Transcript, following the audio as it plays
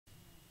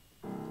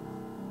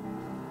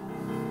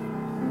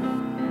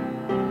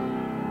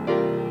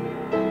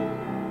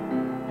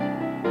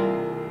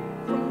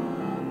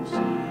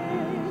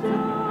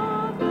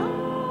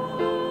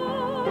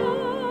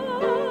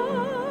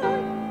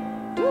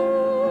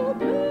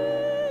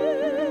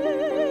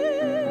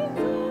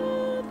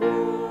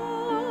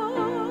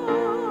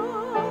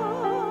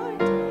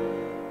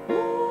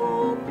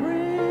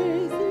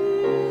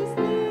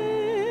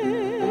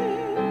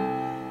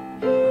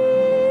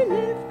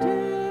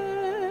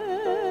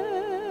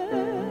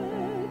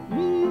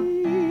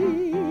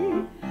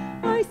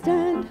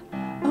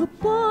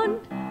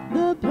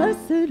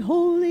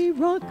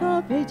rock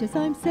of ages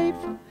I'm safe.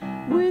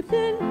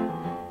 Within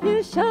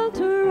his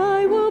shelter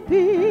I will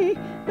be.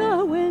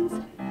 The winds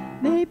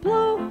may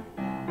blow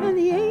and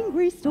the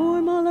angry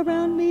storm all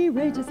around me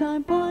rages.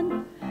 I'm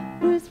on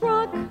this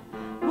rock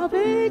of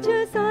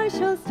ages I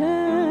shall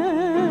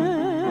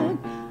stand.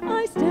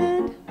 I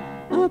stand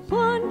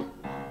upon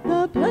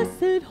the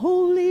blessed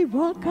holy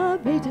rock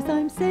of ages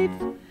I'm safe.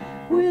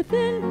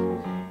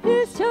 Within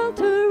his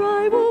shelter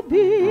I will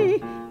be.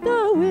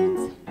 The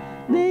winds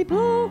may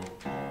blow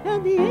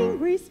and the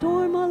angry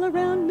storm all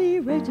around me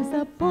rages.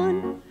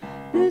 Upon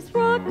this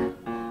rock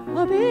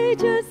of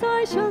ages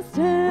I shall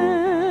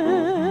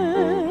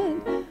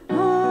stand.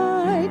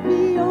 Hide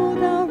me, O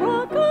thou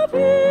rock of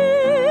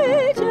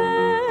ages,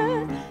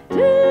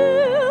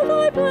 till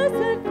thy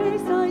blessed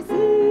face I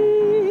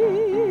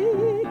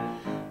see.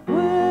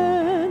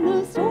 When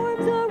the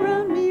storms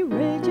around me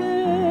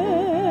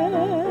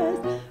rages,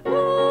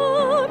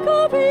 rock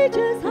of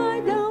ages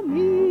hide thou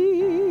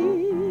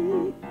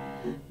me.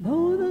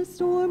 Though the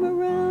storm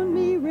around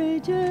me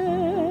rages,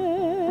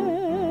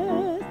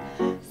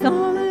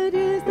 solid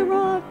is the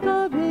rock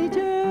of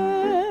ages.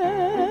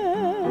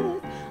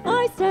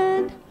 I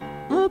stand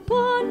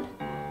upon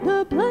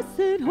the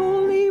blessed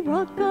holy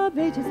rock of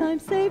ages I'm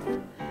safe.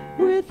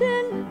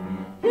 Within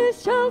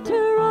his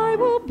shelter I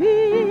will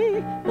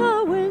be.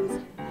 The winds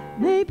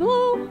may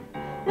blow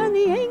and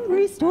the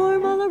angry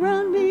storm all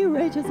around me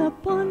rages.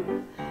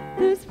 Upon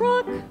this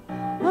rock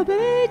of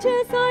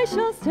ages I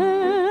shall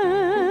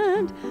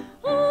stand.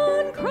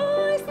 On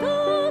Christ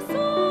the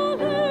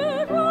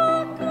solid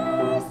rock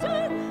I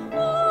stand.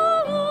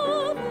 All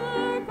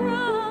other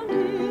ground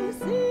is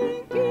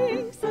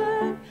sinking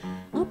sand.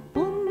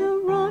 Upon the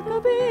rock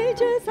of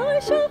ages I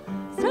shall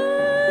stand.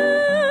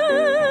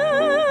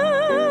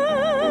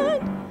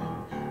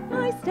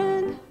 I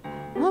stand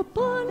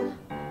upon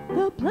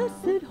the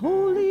blessed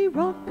holy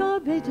rock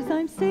of ages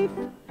I'm safe.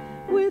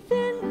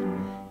 Within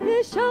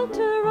his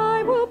shelter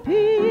I will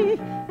be.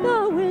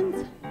 The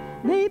winds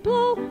may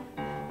blow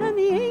and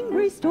the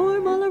angry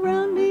storm all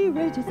around me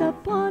rages.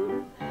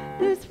 Upon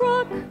this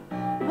rock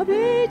of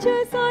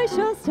ages I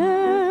shall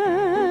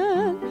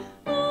stand.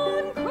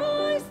 On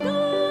Christ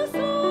the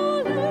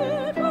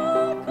solid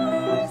rock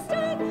I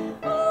stand.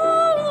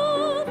 All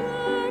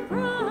other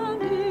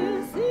ground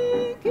is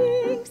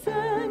sinking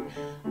sand.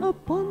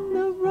 Upon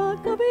the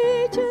rock of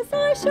ages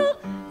I shall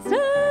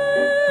stand.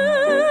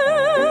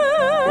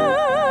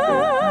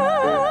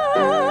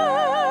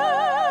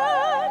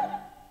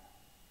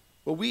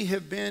 Well, we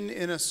have been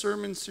in a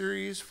sermon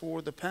series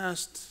for the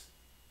past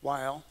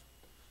while,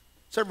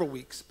 several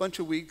weeks, bunch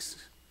of weeks,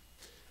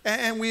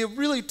 and we have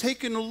really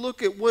taken a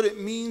look at what it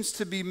means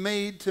to be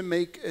made to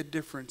make a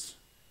difference.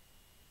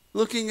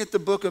 Looking at the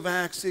book of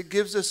Acts, it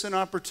gives us an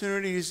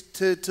opportunity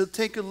to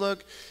take a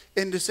look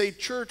and to say,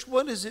 church,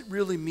 what does it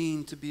really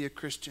mean to be a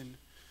Christian?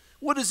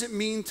 What does it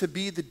mean to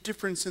be the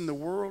difference in the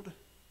world?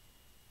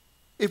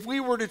 If we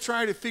were to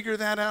try to figure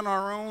that out on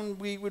our own,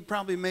 we would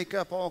probably make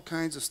up all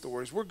kinds of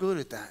stories. We're good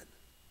at that.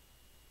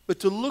 But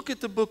to look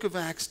at the book of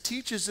Acts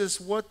teaches us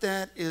what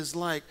that is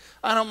like.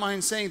 I don't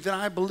mind saying that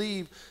I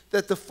believe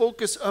that the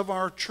focus of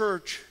our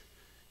church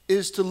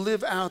is to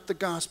live out the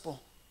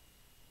gospel.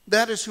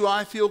 That is who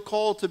I feel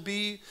called to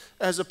be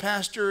as a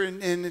pastor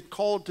and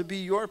called to be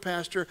your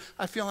pastor.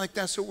 I feel like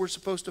that's what we're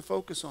supposed to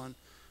focus on,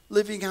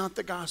 living out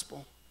the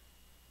gospel.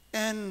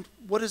 And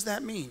what does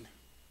that mean?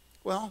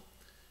 Well,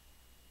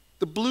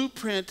 the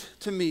blueprint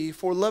to me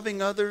for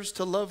loving others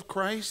to love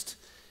Christ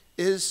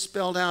is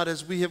spelled out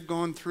as we have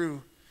gone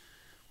through.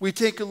 We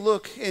take a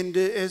look and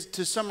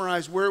to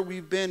summarize where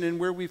we've been and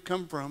where we've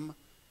come from.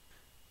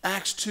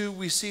 Acts 2,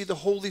 we see the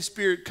Holy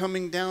Spirit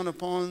coming down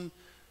upon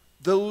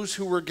those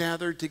who were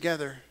gathered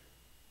together.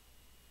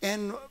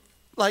 And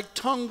like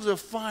tongues of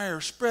fire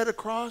spread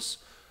across,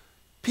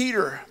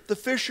 Peter, the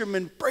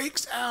fisherman,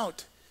 breaks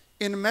out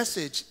in a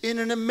message, in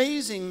an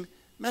amazing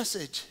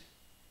message.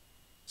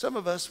 Some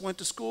of us went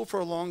to school for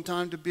a long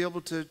time to be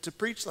able to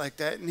preach like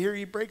that, and here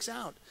he breaks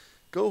out.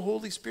 Go,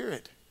 Holy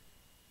Spirit.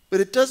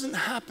 But it doesn't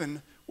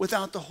happen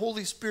without the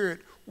Holy Spirit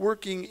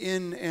working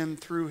in and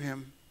through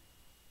him.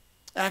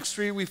 Acts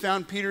 3, we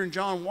found Peter and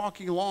John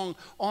walking along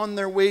on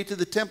their way to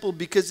the temple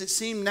because it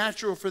seemed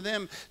natural for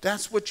them.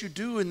 That's what you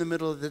do in the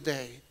middle of the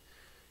day.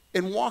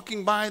 And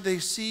walking by, they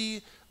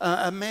see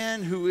a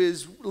man who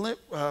is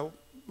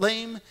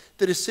lame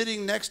that is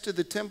sitting next to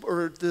the temple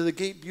or to the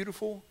gate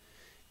beautiful.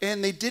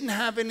 And they didn't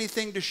have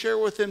anything to share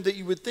with him that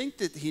you would think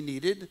that he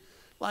needed,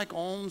 like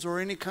alms or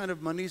any kind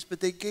of monies,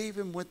 but they gave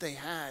him what they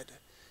had.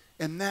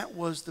 And that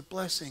was the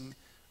blessing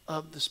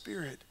of the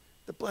Spirit,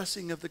 the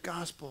blessing of the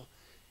gospel.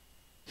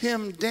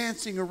 Him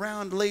dancing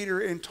around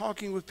later and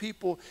talking with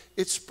people,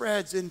 it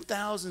spreads and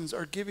thousands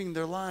are giving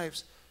their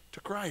lives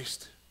to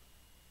Christ.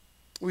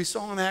 We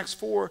saw in Acts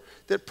 4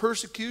 that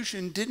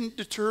persecution didn't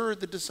deter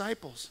the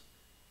disciples.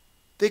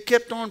 They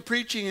kept on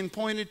preaching and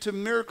pointed to the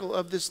miracle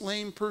of this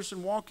lame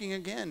person walking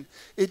again.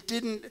 It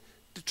didn't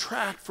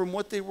detract from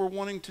what they were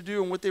wanting to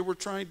do and what they were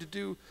trying to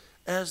do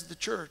as the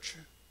church.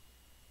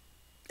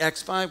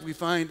 Acts 5, we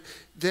find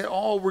that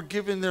all were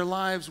given their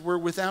lives were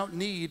without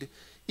need,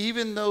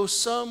 even though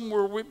some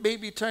were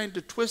maybe trying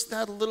to twist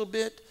that a little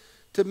bit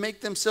to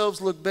make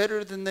themselves look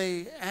better than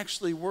they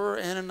actually were.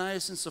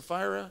 Ananias and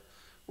Sapphira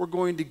were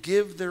going to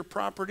give their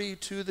property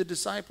to the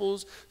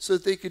disciples so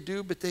that they could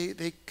do, but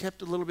they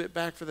kept a little bit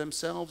back for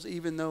themselves,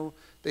 even though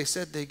they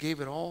said they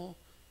gave it all.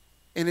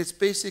 And it's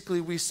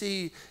basically, we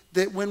see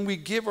that when we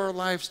give our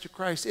lives to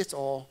Christ, it's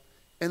all,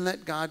 and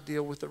let God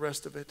deal with the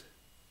rest of it.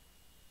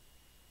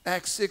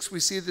 Acts 6,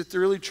 we see that the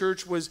early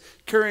church was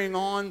carrying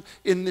on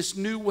in this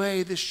new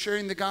way, this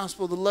sharing the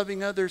gospel, the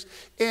loving others,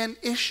 and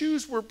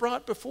issues were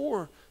brought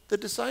before the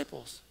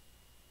disciples,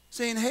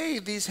 saying, hey,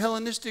 these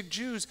Hellenistic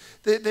Jews,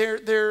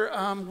 their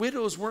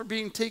widows weren't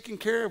being taken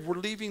care of. We're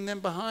leaving them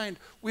behind.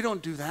 We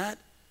don't do that.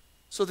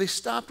 So they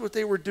stopped what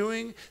they were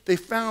doing. They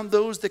found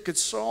those that could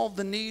solve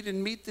the need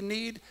and meet the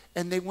need,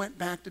 and they went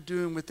back to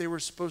doing what they were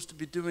supposed to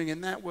be doing,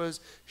 and that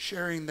was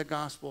sharing the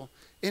gospel.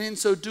 And in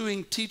so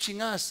doing,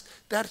 teaching us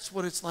that's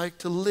what it's like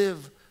to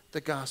live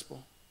the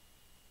gospel.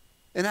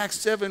 In Acts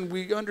 7,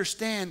 we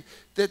understand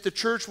that the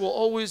church will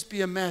always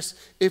be a mess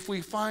if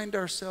we find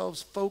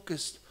ourselves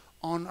focused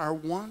on our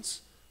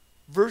wants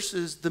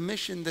versus the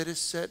mission that is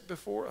set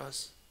before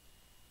us.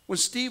 When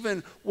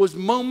Stephen was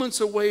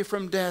moments away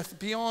from death,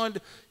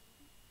 beyond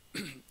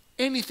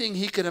anything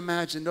he could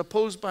imagine,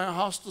 opposed by a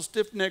hostile,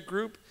 stiff-necked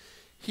group,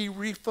 he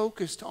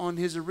refocused on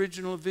his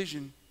original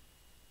vision.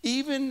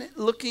 Even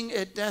looking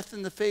at death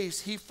in the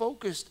face, he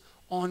focused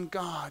on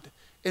God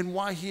and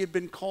why he had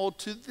been called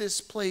to this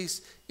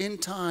place in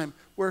time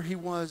where he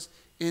was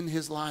in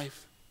his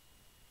life.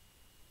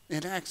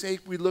 In Acts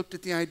 8, we looked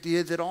at the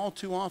idea that all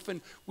too often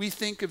we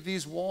think of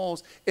these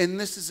walls, and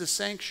this is a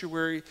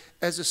sanctuary,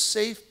 as a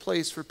safe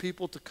place for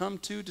people to come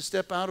to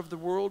step out of the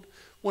world,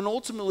 when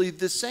ultimately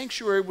the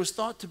sanctuary was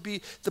thought to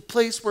be the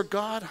place where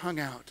God hung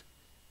out.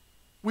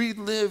 We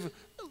live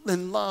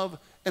and love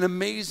an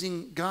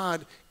amazing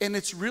God, and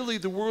it's really,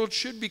 the world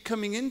should be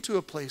coming into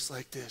a place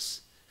like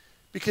this,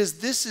 because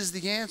this is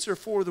the answer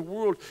for the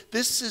world.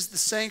 This is the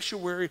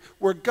sanctuary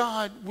where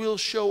God will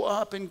show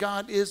up, and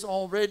God is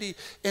already,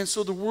 and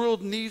so the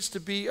world needs to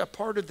be a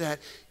part of that.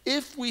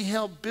 If we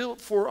have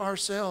built for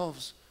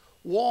ourselves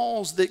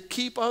walls that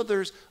keep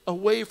others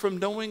away from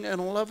knowing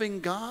and loving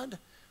God,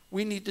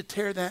 we need to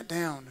tear that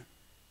down.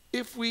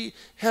 If we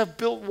have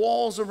built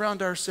walls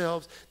around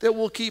ourselves that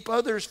will keep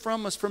others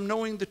from us from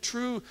knowing the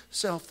true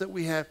self that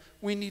we have,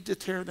 we need to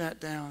tear that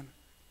down.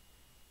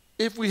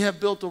 If we have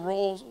built the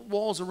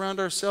walls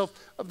around ourselves,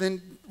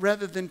 then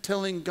rather than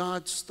telling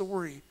God's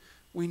story,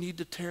 we need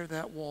to tear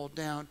that wall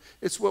down.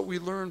 It's what we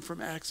learned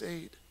from Acts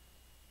 8.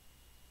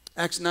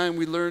 Acts 9,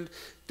 we learned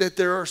that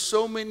there are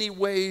so many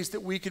ways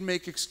that we can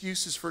make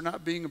excuses for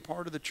not being a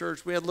part of the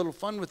church. We had a little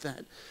fun with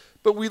that.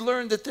 But we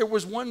learned that there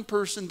was one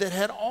person that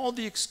had all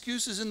the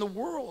excuses in the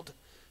world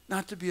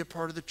not to be a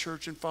part of the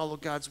church and follow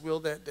God's will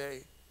that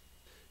day.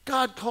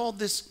 God called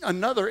this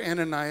another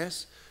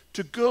Ananias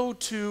to go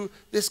to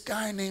this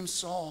guy named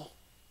Saul.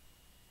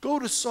 Go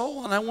to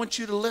Saul, and I want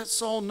you to let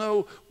Saul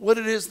know what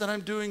it is that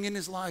I'm doing in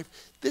his life.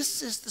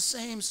 This is the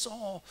same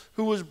Saul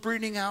who was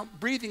breathing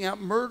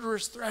out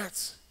murderous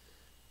threats.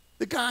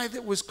 The guy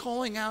that was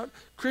calling out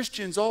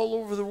Christians all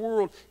over the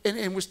world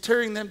and was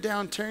tearing them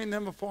down, tearing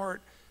them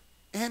apart.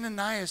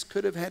 Ananias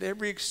could have had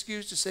every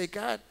excuse to say,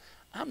 God,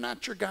 I'm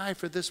not your guy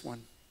for this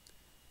one.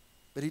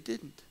 But he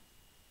didn't.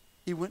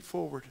 He went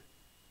forward.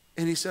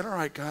 And he said, all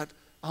right, God,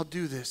 I'll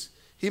do this.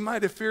 He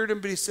might have feared him,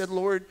 but he said,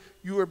 Lord,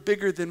 you are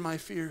bigger than my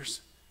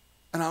fears.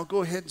 And I'll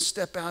go ahead and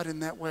step out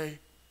in that way.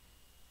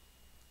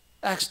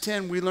 Acts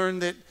 10, we learn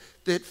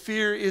that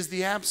fear is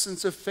the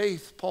absence of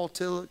faith, Paul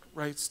Tillich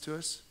writes to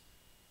us.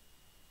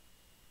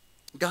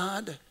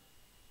 God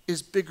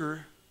is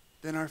bigger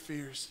than our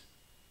fears.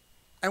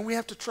 And we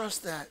have to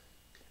trust that.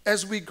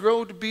 As we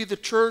grow to be the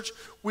church,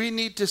 we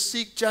need to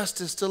seek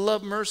justice, to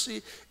love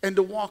mercy, and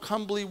to walk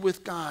humbly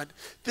with God.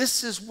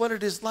 This is what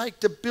it is like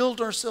to build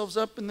ourselves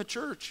up in the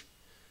church.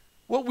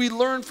 What we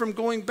learn from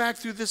going back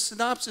through this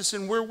synopsis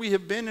and where we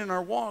have been in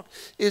our walk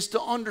is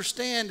to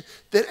understand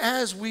that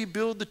as we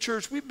build the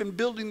church, we've been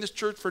building this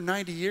church for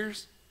 90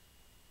 years.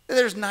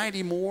 There's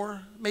 90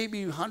 more,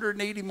 maybe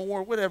 180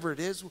 more, whatever it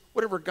is,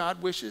 whatever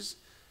God wishes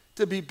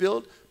to be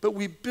built. But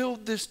we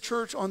build this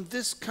church on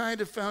this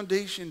kind of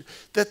foundation,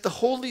 that the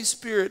Holy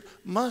Spirit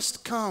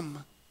must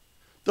come.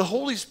 The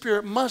Holy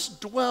Spirit must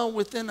dwell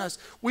within us.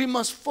 We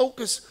must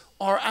focus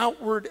our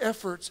outward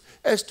efforts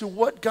as to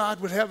what God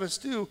would have us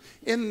do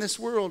in this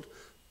world.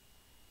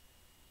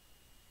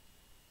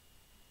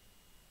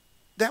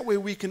 That way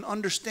we can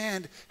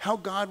understand how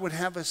God would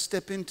have us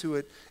step into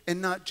it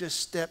and not just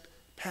step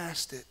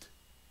past it.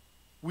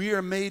 We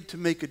are made to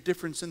make a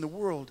difference in the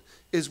world,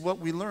 is what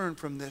we learn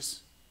from this.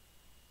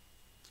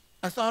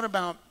 I thought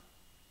about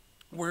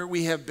where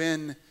we have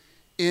been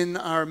in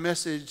our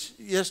message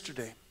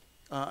yesterday.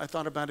 I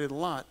thought about it a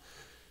lot.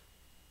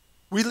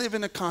 We live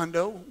in a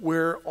condo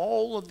where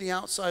all of the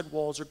outside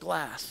walls are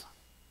glass.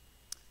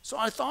 So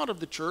I thought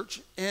of the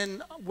church,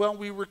 and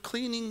we were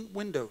cleaning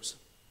windows.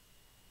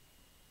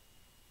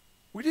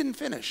 We didn't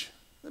finish.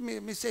 Let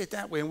me say it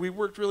that way. And we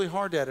worked really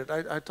hard at it.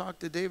 I talked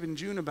to David in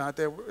June about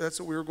that. That's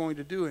what we were going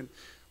to do. And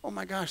oh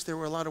my gosh, there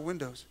were a lot of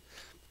windows.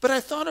 But I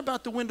thought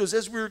about the windows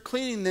as we were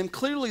cleaning them.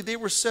 Clearly they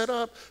were set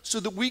up so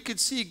that we could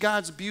see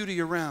God's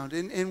beauty around.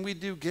 And we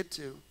do get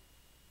to.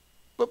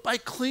 But by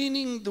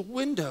cleaning the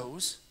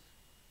windows,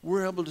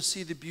 we're able to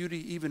see the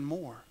beauty even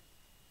more.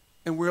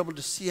 And we're able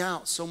to see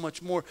out so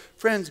much more.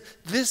 Friends,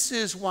 this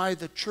is why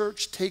the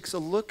church takes a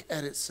look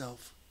at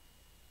itself.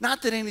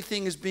 Not that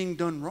anything is being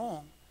done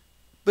wrong.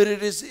 But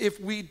it is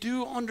if we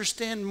do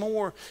understand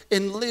more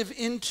and live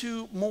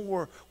into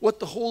more what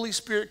the Holy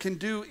Spirit can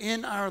do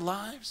in our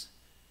lives,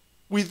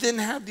 we then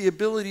have the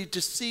ability to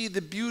see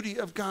the beauty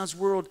of God's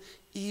world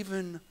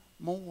even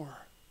more.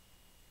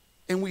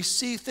 And we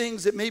see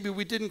things that maybe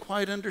we didn't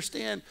quite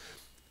understand.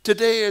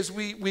 Today, as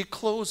we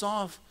close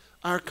off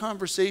our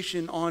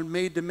conversation on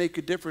Made to Make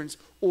a Difference,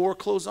 or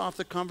close off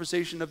the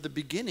conversation of the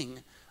beginning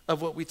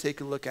of what we take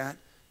a look at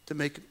to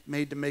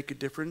Made to Make a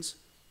Difference,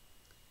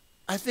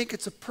 I think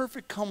it's a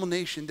perfect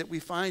culmination that we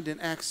find in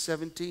Acts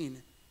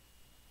 17.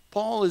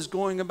 Paul is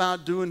going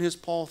about doing his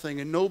Paul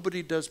thing, and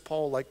nobody does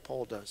Paul like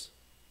Paul does,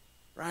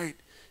 right?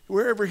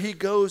 Wherever he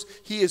goes,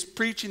 he is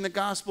preaching the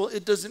gospel.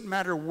 It doesn't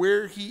matter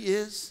where he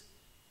is.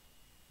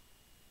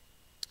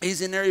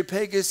 He's in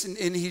Areopagus,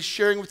 and he's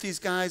sharing with these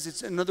guys.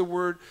 It's another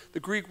word. The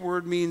Greek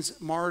word means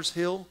Mars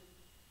Hill.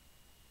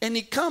 And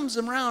he comes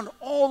around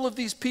all of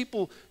these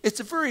people.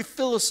 It's a very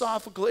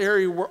philosophical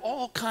area where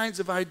all kinds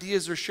of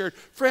ideas are shared.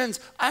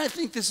 Friends, I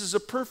think this is a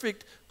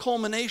perfect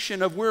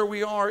culmination of where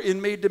we are in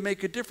Made to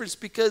Make a Difference,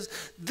 because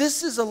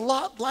this is a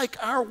lot like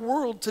our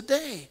world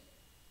today.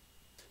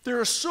 There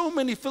are so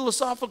many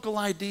philosophical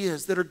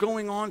ideas that are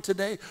going on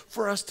today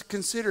for us to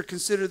consider.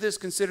 Consider this,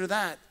 consider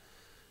that.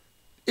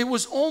 It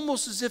was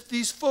almost as if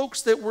these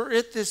folks that were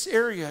at this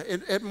area,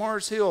 at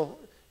Mars Hill,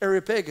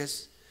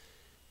 Areopagus,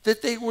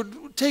 that they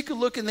would take a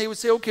look and they would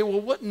say, okay,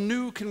 well, what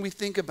new can we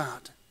think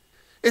about?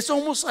 It's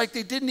almost like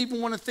they didn't even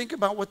want to think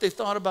about what they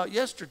thought about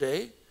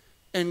yesterday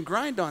and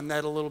grind on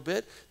that a little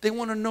bit. They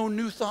want to know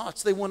new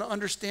thoughts. They want to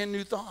understand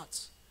new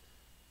thoughts.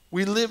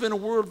 We live in a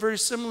world very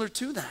similar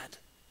to that.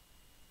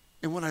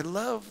 And what I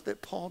love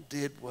that Paul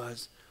did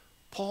was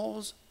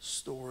Paul's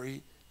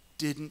story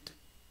didn't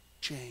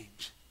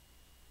change.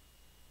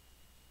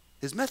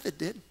 His method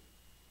did.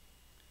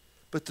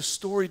 But the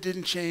story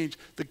didn't change.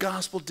 The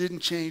gospel didn't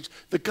change.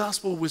 The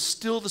gospel was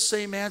still the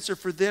same answer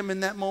for them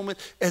in that moment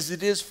as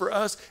it is for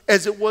us,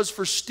 as it was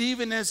for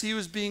Stephen as he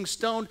was being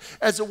stoned,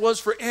 as it was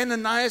for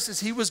Ananias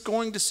as he was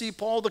going to see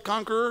Paul the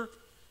conqueror.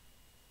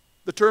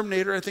 The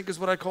Terminator, I think is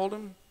what I called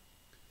him.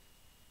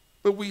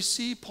 But we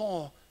see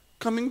Paul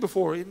coming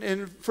before,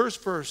 in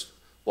first verse,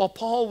 while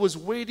Paul was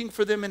waiting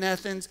for them in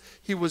Athens,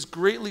 he was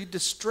greatly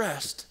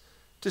distressed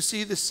to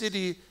see the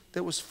city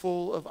that was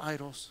full of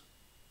idols.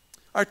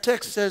 Our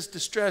text says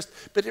distressed,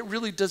 but it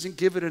really doesn't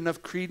give it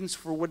enough credence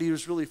for what he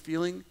was really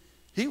feeling.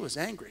 He was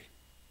angry.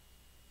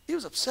 He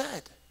was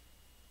upset.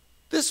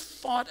 This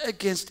fought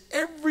against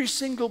every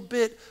single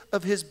bit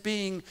of his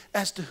being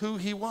as to who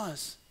he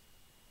was.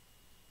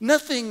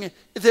 Nothing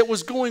that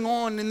was going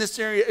on in this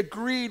area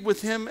agreed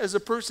with him as a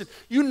person.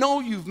 You know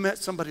you've met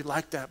somebody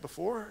like that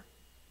before.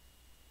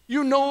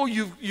 You know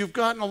you've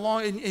gotten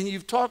along and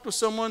you've talked with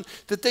someone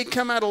that they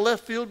come out of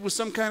left field with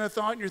some kind of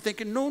thought and you're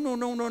thinking,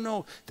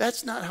 no.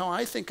 That's not how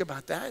I think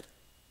about that.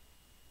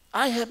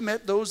 I have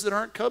met those that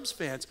aren't Cubs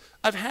fans.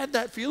 I've had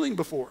that feeling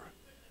before.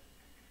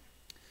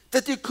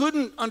 That you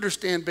couldn't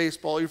understand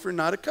baseball if you're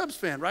not a Cubs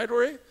fan, right,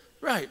 Ori?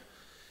 Right.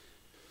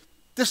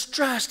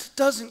 Distressed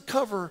doesn't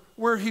cover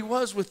where he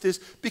was with this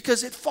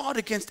because it fought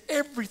against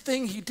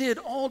everything he did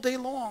all day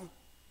long.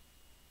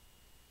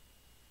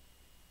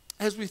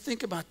 As we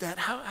think about that,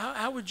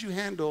 how would you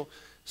handle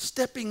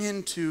stepping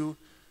into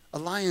a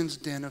lion's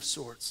den of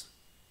sorts?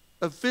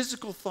 A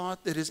physical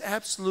thought that is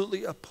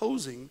absolutely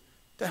opposing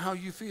to how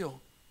you feel.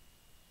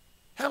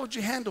 How would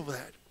you handle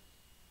that?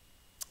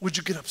 Would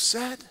you get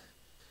upset?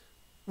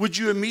 Would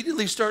you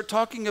immediately start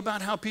talking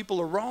about how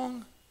people are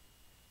wrong?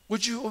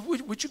 Would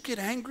you get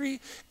angry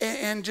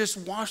and just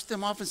wash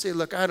them off and say,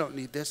 look, I don't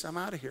need this, I'm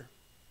out of here?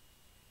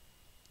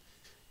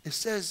 It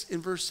says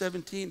in verse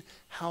 17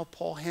 how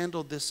Paul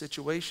handled this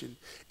situation.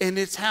 And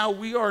it's how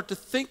we are to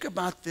think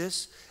about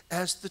this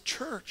as the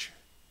church.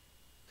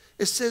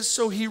 It says,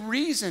 so he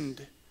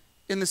reasoned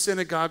in the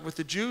synagogue with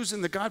the Jews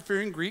and the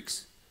God-fearing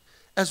Greeks,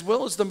 as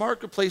well as the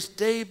marketplace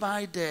day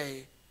by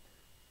day,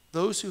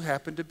 those who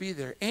happened to be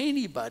there.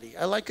 Anybody,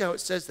 I like how it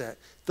says that,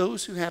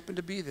 those who happened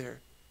to be there.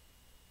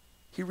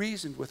 He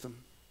reasoned with them.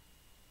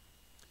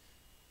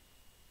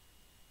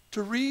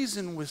 To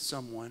reason with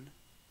someone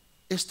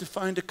is to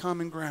find a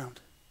common ground.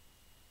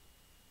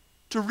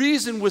 To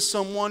reason with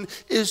someone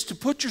is to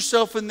put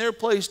yourself in their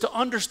place, to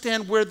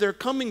understand where they're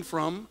coming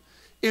from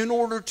in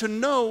order to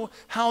know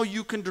how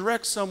you can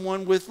direct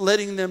someone with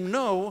letting them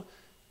know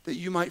that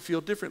you might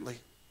feel differently.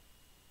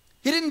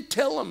 He didn't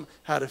tell them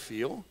how to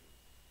feel.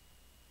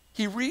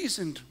 He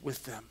reasoned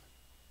with them.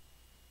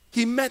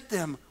 He met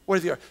them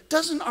where they are.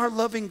 Doesn't our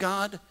loving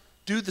God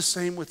do the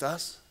same with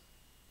us?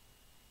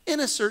 in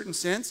a certain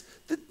sense,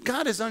 that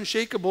God is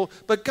unshakable,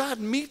 but God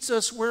meets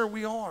us where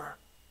we are.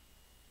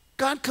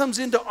 God comes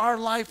into our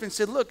life and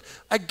said, look,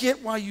 I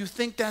get why you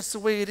think that's the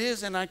way it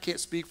is, and I can't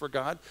speak for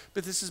God,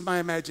 but this is my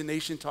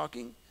imagination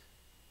talking.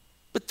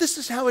 But this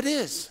is how it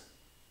is.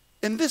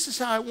 And this is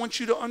how I want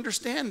you to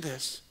understand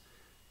this.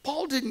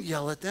 Paul didn't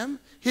yell at them.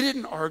 He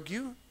didn't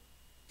argue.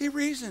 He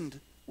reasoned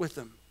with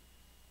them.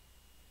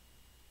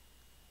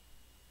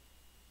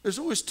 There's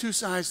always two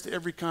sides to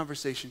every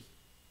conversation.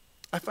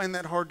 I find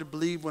that hard to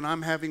believe when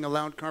I'm having a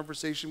loud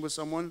conversation with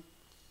someone.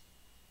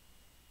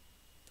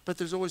 But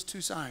there's always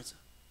two sides.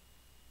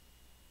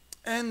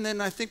 And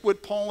then I think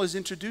what Paul is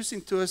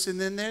introducing to us, and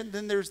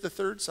then there's the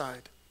third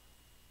side.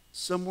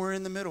 Somewhere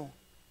in the middle.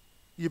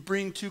 You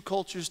bring two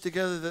cultures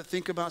together that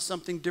think about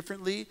something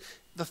differently,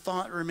 the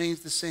thought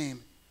remains the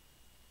same.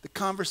 The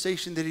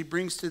conversation that he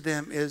brings to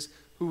them is,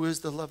 who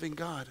is the loving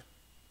God?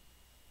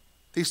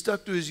 He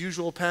stuck to his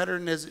usual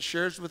pattern as it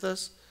shares with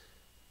us.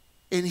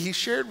 And he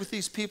shared with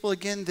these people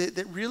again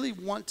that really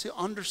want to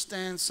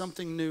understand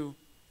something new.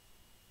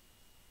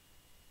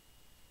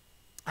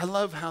 I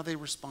love how they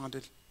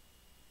responded.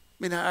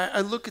 I mean,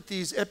 I look at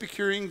these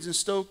Epicureans and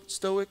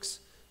Stoics,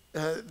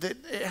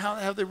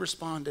 how they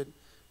responded.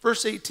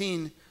 Verse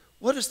 18,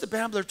 what is the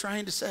babbler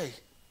trying to say?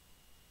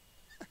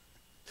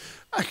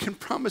 I can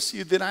promise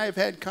you that I have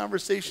had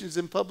conversations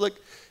in public,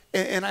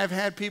 and I've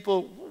had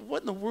people,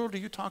 what in the world are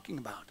you talking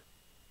about?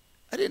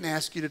 I didn't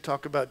ask you to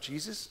talk about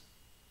Jesus.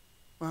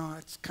 Well,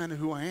 that's kind of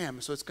who I am,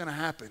 so it's going to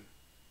happen.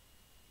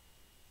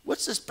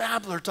 What's this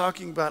babbler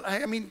talking about?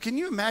 I mean, can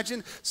you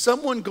imagine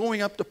someone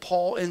going up to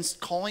Paul and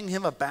calling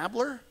him a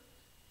babbler?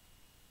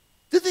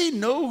 Did they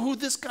know who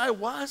this guy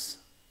was?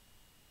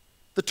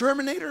 The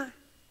Terminator?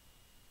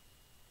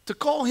 To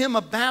call him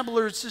a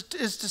babbler is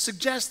to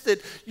suggest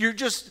that you're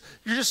just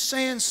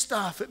saying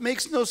stuff. It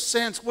makes no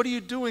sense. What are you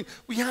doing?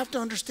 We have to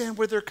understand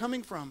where they're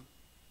coming from.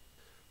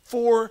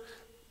 For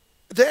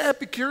the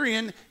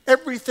Epicurean,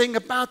 everything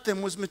about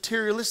them was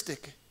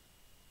materialistic.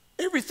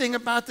 Everything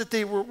about that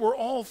they were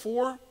all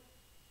for.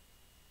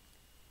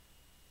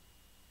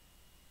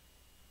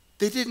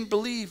 They didn't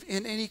believe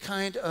in any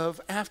kind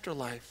of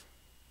afterlife.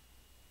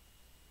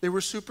 They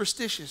were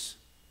superstitious.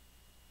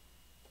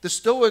 The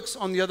Stoics,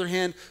 on the other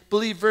hand,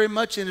 believed very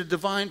much in a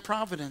divine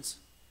providence.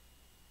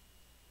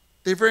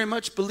 They very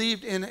much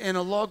believed in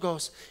a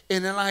logos,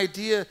 in an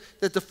idea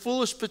that the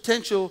fullest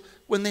potential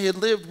when they had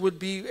lived would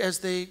be as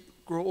they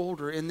grow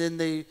older, and then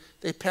they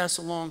pass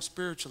along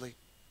spiritually.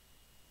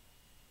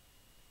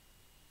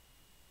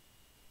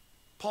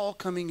 Paul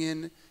coming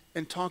in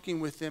and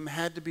talking with them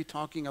had to be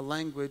talking a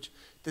language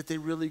that they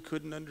really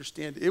couldn't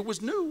understand. It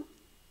was new.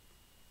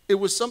 It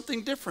was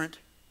something different.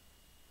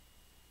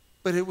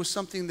 But it was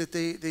something that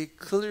they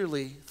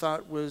clearly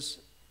thought was,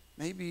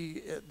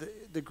 maybe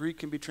the Greek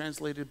can be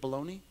translated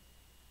baloney.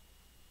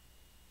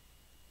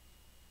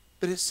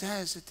 But it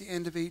says at the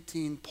end of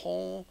 18,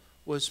 Paul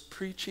was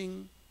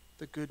preaching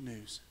the good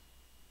news.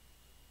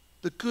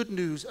 The good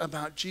news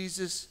about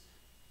Jesus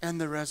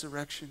and the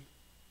resurrection.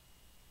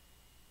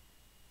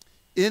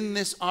 In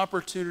this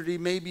opportunity,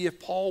 maybe if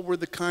Paul were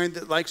the kind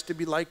that likes to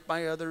be liked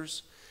by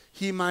others,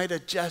 he might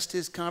adjust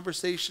his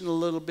conversation a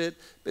little bit,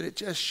 but it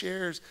just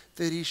shares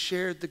that he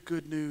shared the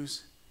good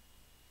news.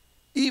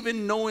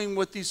 Even knowing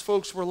what these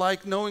folks were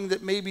like, knowing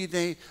that maybe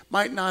they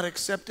might not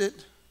accept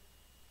it,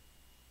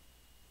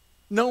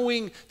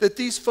 knowing that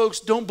these folks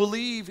don't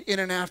believe in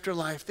an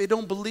afterlife. They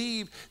don't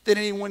believe that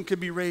anyone can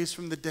be raised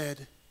from the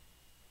dead.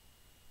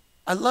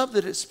 I love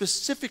that it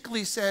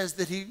specifically says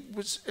that he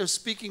was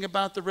speaking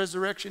about the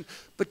resurrection.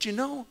 But you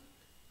know,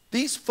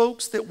 these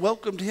folks that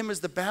welcomed him as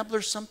the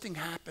babbler, something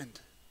happened.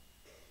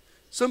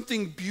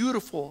 Something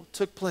beautiful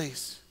took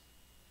place.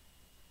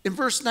 In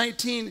verse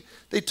 19,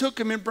 they took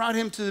him and brought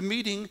him to the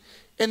meeting,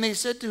 and they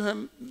said to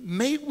him,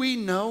 may we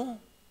know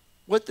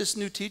what this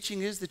new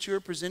teaching is that you are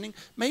presenting?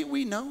 May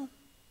we know?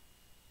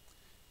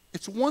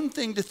 It's one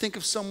thing to think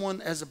of someone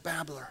as a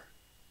babbler,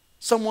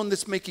 someone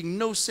that's making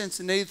no sense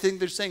in anything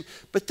they're saying,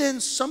 but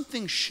then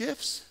something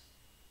shifts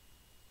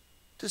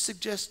to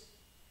suggest,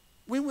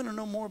 we want to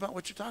know more about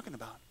what you're talking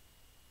about.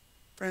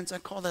 Friends, I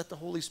call that the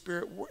Holy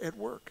Spirit at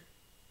work.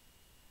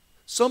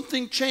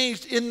 Something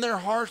changed in their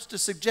hearts to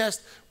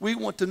suggest we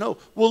want to know.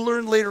 We'll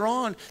learn later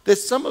on that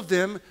some of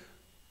them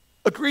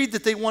agreed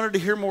that they wanted to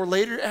hear more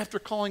later after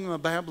calling him a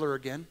babbler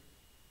again.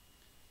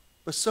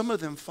 But some of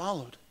them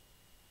followed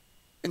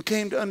and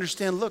came to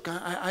understand, look,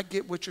 I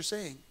get what you're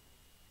saying.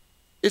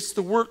 It's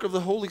the work of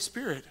the Holy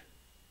Spirit.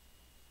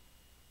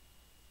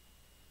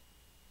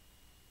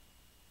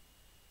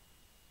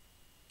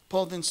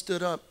 Paul then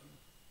stood up.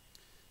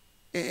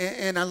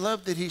 And I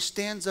love that he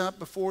stands up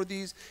before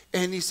these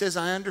and he says,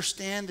 I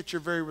understand that you're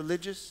very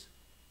religious.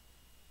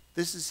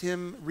 This is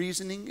him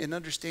reasoning and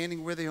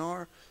understanding where they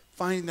are,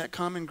 finding that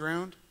common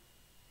ground.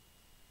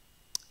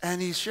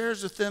 And he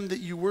shares with them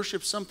that you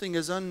worship something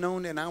as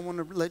unknown, and I want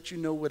to let you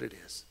know what it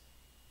is.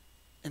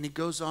 And he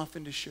goes off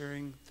into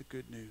sharing the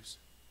good news.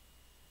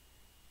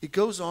 He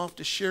goes off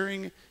to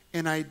sharing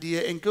an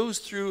idea and goes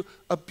through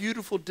a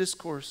beautiful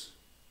discourse.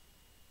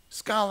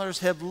 Scholars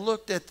have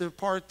looked at the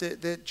part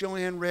that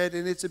Joanne read,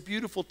 and it's a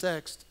beautiful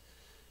text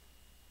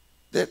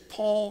that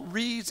Paul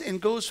reads and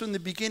goes from the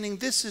beginning.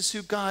 This is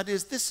who God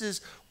is. This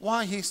is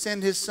why he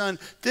sent his son.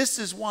 This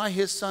is why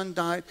his son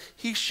died.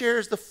 He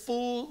shares the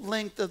full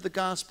length of the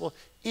gospel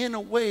in a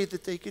way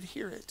that they could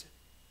hear it.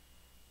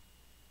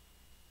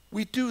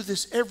 We do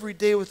this every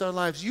day with our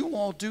lives. You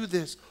all do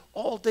this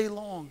all day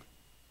long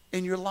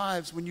in your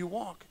lives when you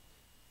walk.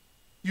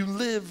 You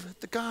live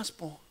the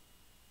gospel.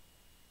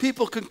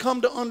 People can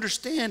come to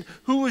understand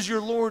who is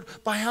your Lord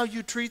by how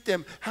you treat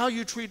them, how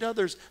you treat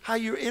others, how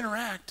you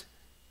interact,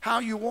 how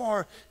you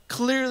are.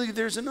 Clearly,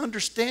 there's an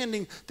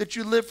understanding that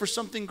you live for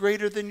something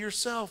greater than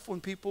yourself when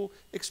people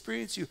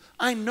experience you.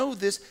 I know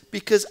this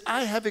because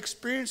I have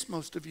experienced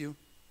most of you.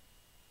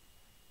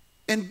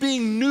 And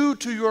being new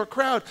to your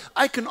crowd,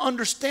 I can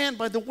understand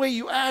by the way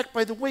you act,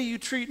 by the way you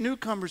treat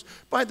newcomers,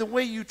 by the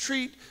way you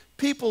treat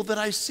people that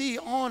I see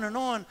on and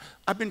on.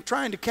 I've been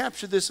trying to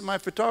capture this in my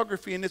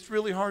photography, and it's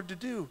really hard to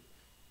do.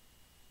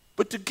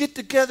 But to get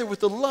together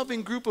with a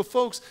loving group of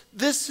folks,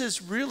 this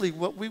is really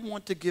what we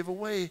want to give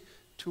away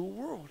to a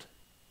world.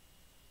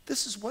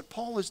 This is what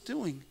Paul is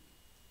doing.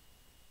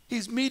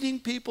 He's meeting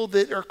people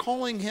that are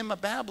calling him a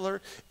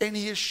babbler, and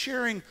he is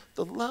sharing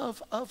the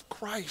love of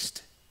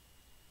Christ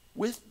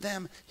with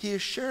them. He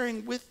is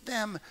sharing with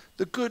them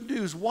the good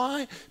news.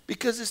 Why?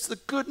 Because it's the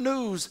good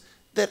news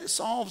that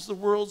solves the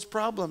world's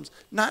problems.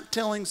 Not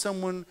telling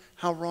someone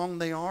how wrong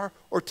they are,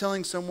 or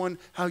telling someone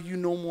how you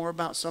know more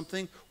about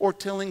something, or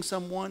telling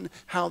someone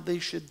how they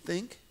should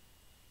think.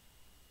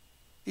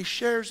 He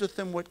shares with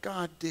them what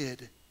God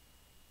did,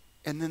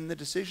 and then the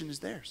decision is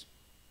theirs.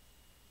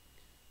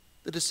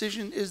 The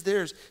decision is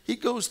theirs. He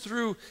goes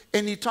through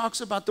and he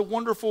talks about the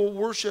wonderful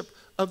worship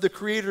of the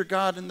Creator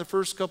God in the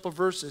first couple of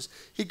verses.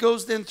 He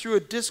goes then through a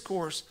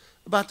discourse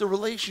about the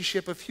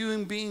relationship of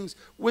human beings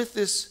with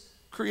this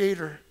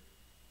Creator.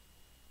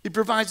 He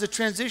provides a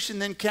transition,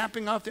 then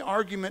capping off the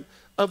argument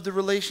of the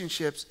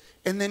relationships,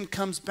 and then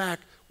comes back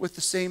with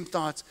the same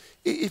thoughts.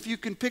 If you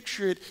can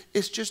picture it,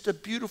 it's just a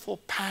beautiful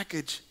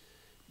package,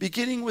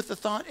 beginning with the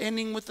thought,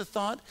 ending with the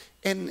thought,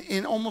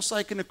 and almost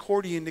like an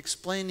accordion,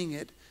 explaining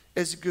it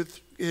as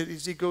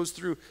he goes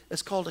through.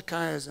 It's called a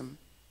chiasm.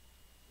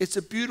 It's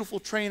a beautiful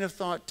train of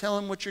thought. Tell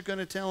him what you're going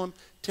to tell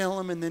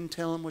him, and then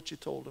tell him what you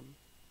told him.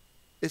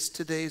 It's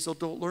today's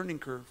adult learning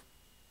curve.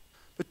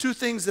 But two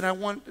things that I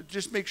want to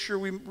just make sure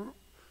we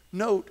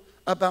note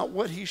about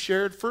what he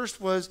shared. First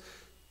was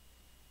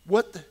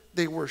what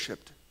they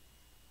worshiped.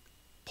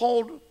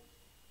 Paul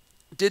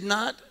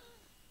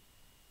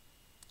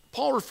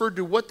referred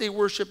to what they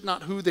worshiped,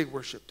 not who they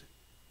worshiped.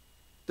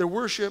 Their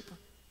worship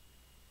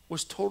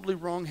was totally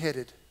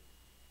wrong-headed.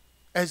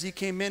 As he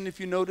came in, if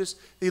you notice,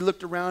 he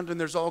looked around and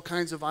there's all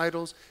kinds of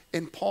idols,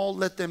 and Paul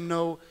let them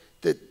know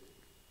that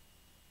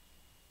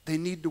they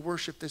need to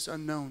worship this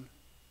unknown.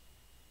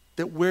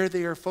 That where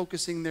they are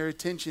focusing their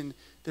attention,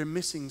 they're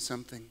missing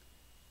something,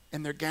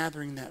 and they're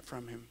gathering that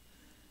from him.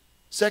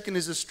 Second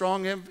is a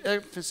strong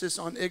emphasis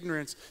on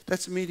ignorance.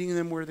 That's meeting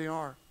them where they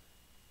are.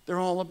 They're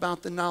all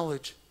about the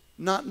knowledge.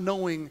 Not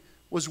knowing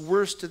was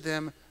worse to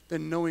them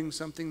than knowing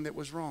something that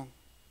was wrong.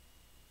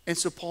 And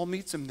so Paul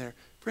meets them there.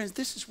 Friends,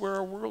 this is where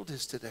our world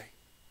is today.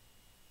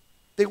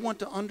 They want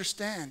to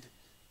understand.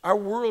 Our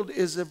world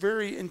is a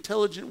very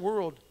intelligent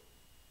world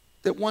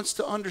that wants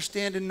to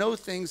understand and know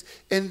things,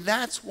 and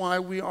that's why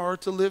we are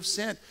to live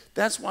sent.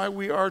 That's why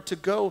we are to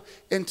go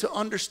and to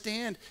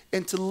understand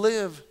and to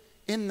live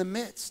in the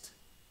midst.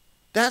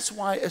 That's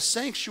why a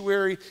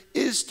sanctuary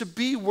is to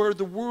be where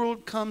the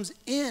world comes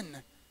in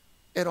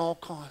at all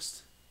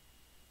costs,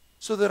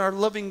 so that our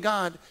loving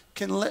God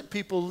can let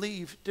people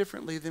leave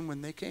differently than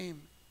when they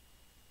came.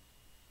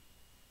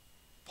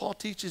 Paul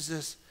teaches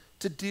us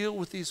to deal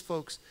with these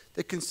folks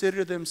that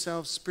consider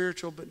themselves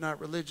spiritual but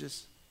not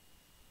religious.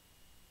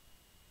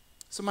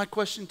 So my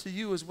question to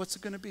you is, what's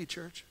it going to be,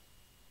 church?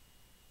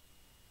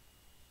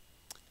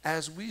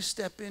 As we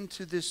step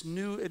into this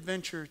new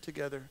adventure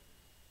together,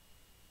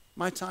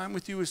 my time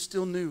with you is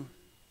still new.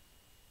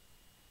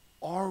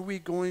 Are we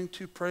going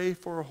to pray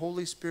for a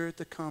Holy Spirit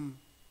to come,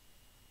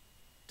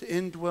 to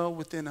indwell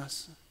within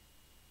us?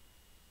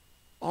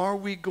 Are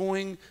we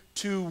going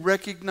to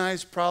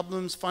recognize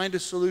problems, find a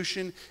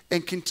solution,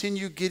 and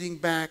continue getting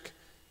back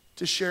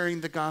to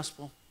sharing the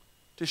gospel,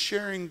 to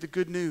sharing the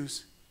good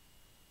news?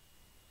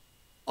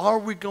 Are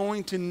we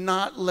going to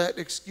not let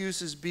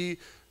excuses be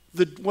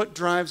what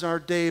drives our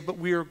day, but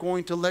we are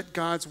going to let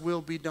God's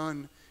will be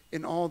done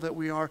in all that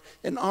we are?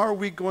 And are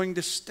we going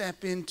to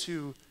step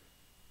into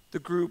the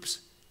groups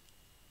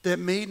that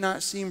may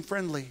not seem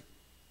friendly,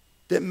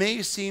 that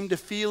may seem to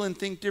feel and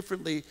think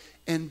differently,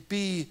 and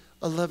be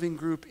a loving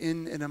group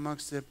in and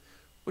amongst them?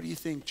 What do you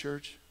think,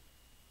 church?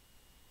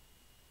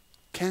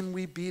 Can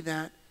we be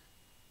that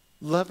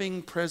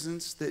loving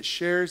presence that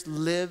shares,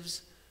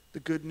 lives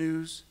the good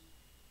news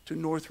to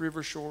North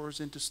River Shores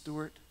and to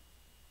Stuart?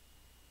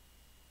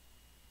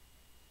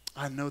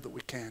 I know that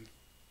we can.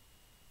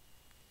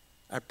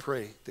 I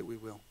pray that we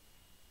will.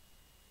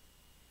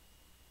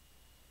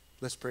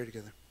 Let's pray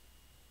together.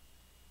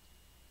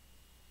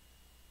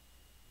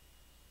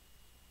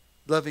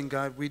 Loving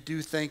God, we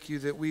do thank you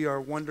that we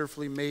are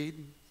wonderfully made.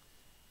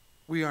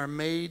 We are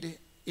made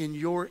in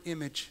your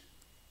image.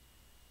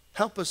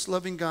 Help us,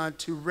 loving God,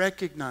 to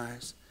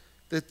recognize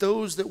that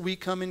those that we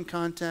come in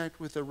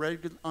contact with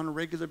on a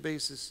regular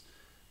basis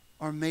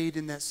are made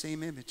in that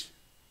same image.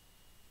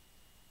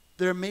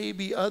 There may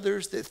be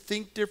others that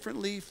think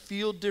differently,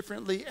 feel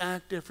differently,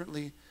 act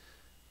differently,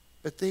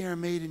 but they are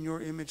made in your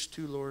image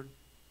too, Lord.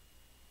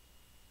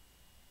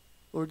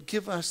 Lord,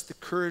 give us the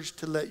courage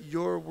to let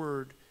your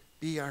word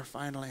be our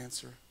final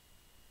answer.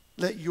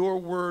 Let your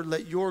word,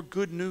 let your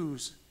good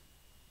news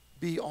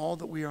be all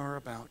that we are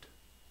about.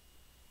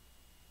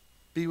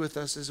 Be with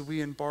us as we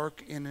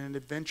embark in an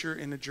adventure,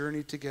 in a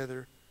journey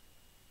together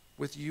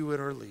with you at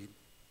our lead.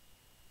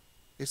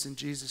 It's in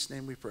Jesus'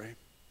 name we pray.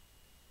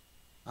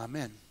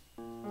 Amen.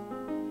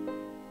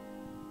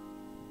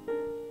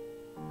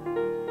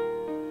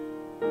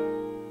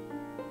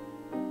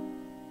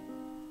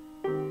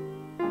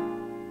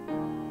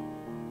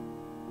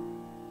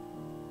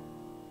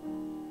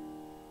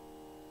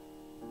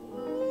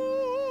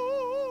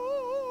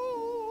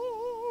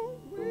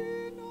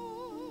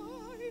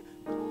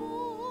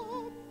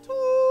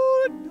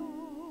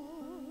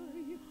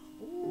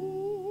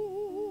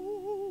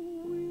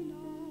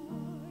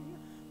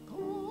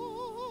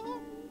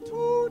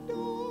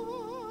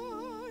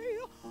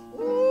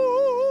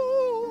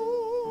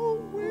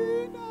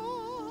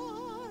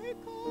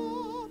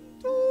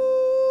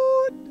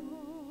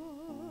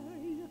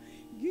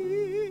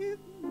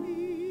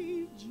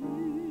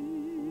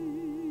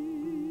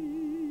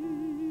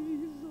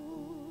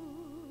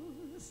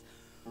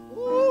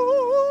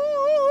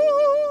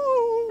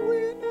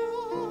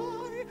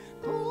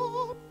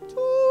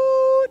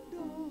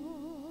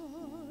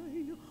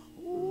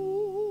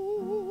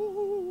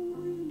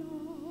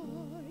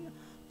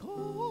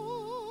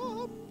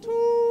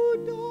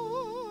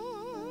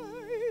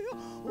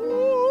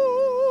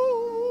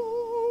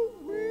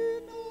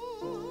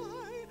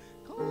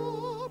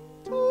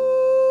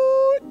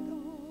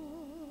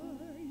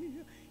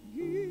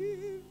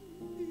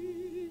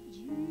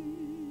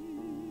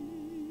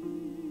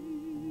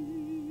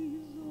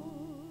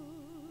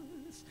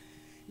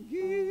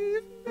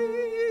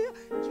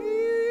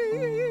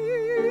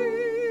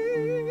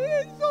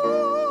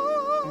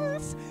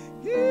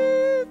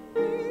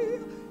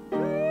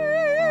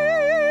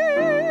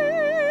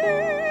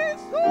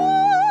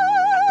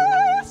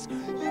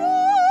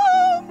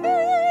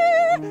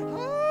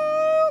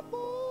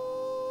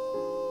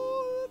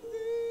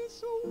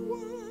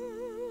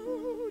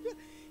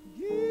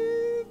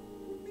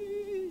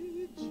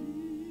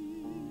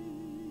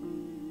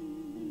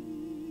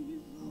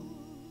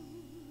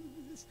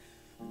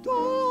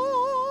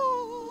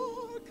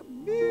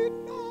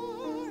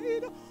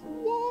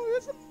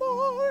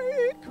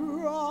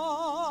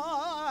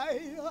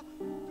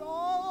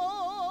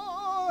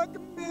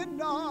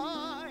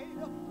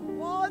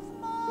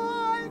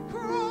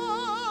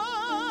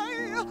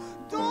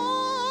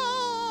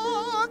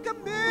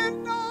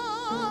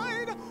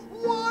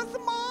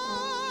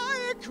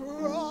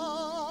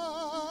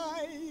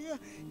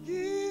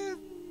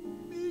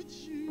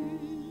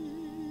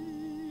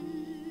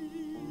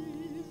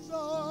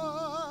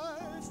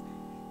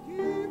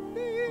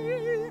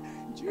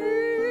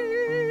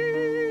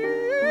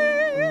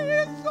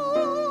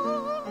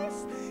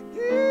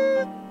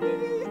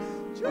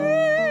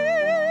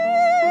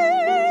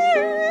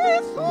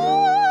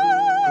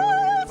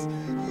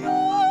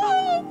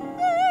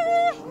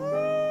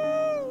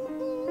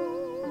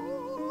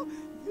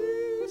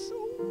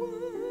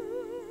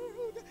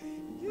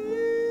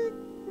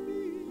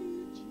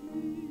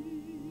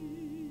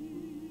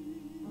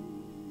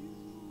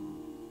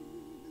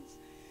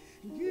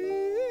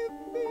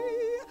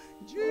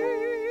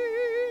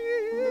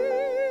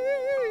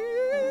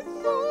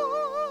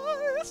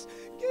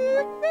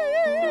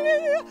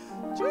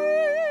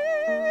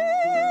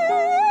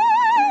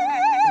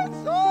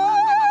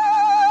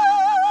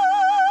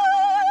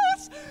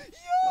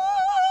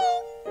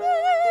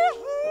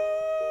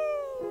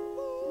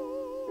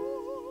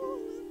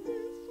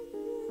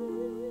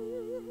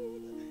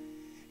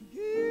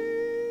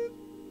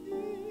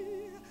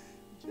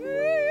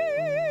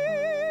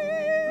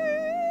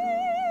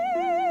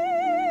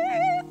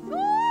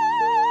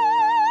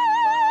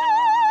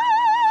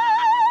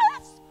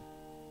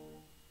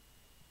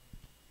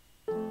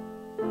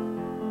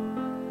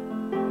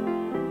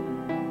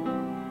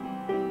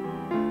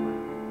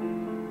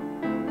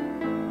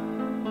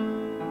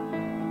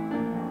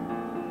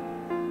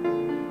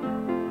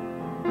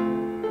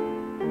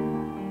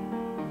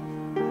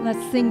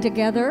 Let's sing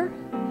together.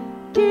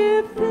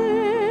 Give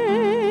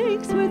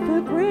thanks with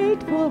a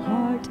grateful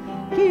heart.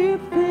 Give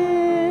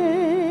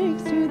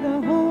thanks to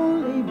the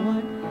Holy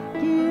One.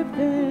 Give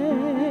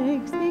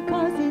thanks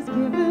because He's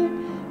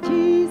given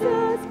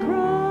Jesus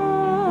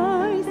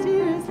Christ, He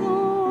is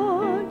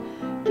Lord.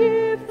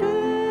 Give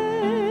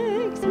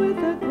thanks with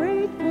a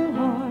grateful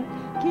heart.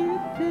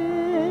 Give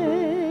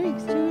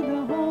thanks to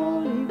the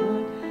Holy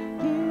One.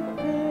 Give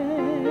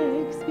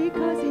thanks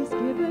because He's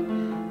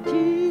given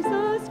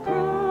Jesus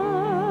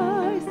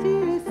Christ,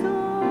 He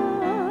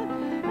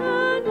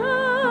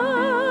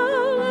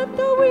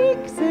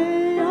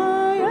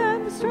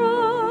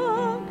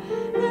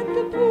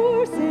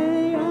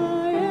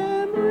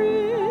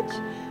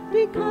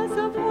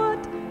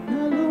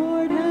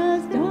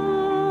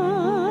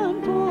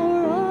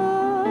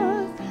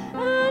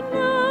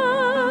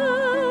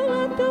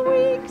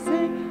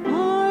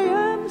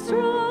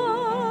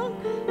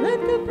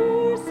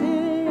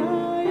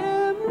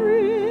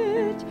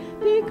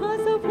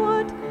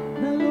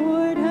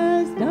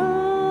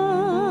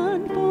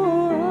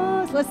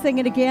let's sing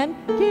it again.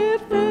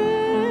 Give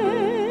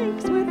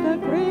thanks with a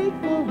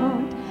grateful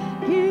heart.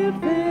 Give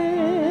thanks